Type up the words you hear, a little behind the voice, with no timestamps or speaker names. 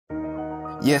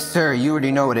Yes, sir, you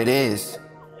already know what it is.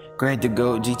 GrANT the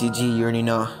GO.A.T, GTG, you already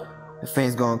know. The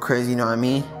fans going crazy, you know what I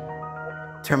mean?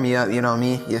 Turn me up, you know what I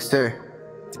mean? Yes, sir.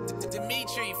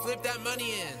 Dimitri, flip that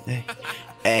money in.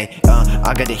 Hey,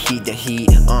 I got the heat,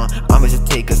 I'ma just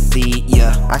take a seat,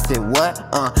 yeah. I said what?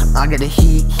 I got the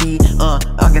heat,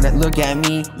 I gotta look at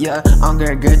me, yeah. I'm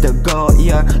gonna get the GO.A.T,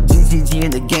 yeah. GTG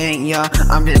in the gang, yeah.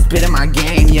 I'm just spitting my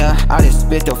game, yeah. I just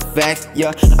spit the facts,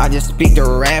 yeah. I just speak the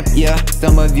rap, yeah.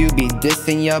 Some of you be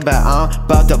dissing, yeah, but I'm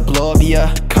about to blow up,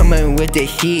 yeah. Coming with the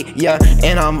heat, yeah.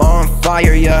 And I'm on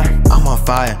fire, yeah. I'm on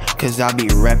fire, cause I be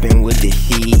rapping with the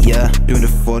heat, yeah. Doing it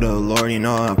for the Lord, you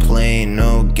know I'm playing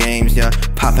no games, yeah.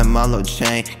 Popping my little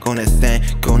chain, going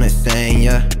insane,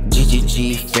 yeah.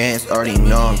 GGG fans already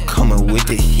know I'm coming with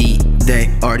the heat. They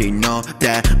already know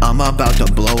that I'm about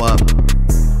to blow up.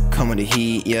 Come with the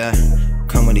heat, yeah.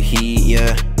 Come with the heat,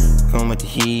 yeah. Come with the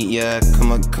heat, yeah. Come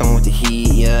with the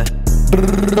heat, yeah.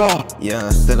 Yeah,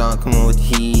 sit on, come on with the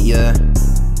heat, yeah.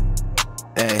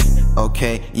 Hey,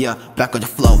 okay, yeah, back on the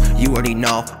flow, you already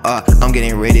know, I'm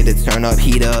getting ready to turn up,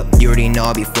 heat up. You already know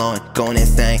I'll be flowing, going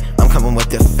insane. I'm coming with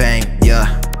the fang,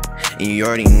 yeah. And you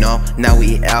already know, now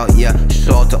we out, yeah.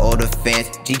 Show out to all the fans,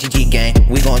 GGG gang,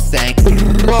 we gon' sing.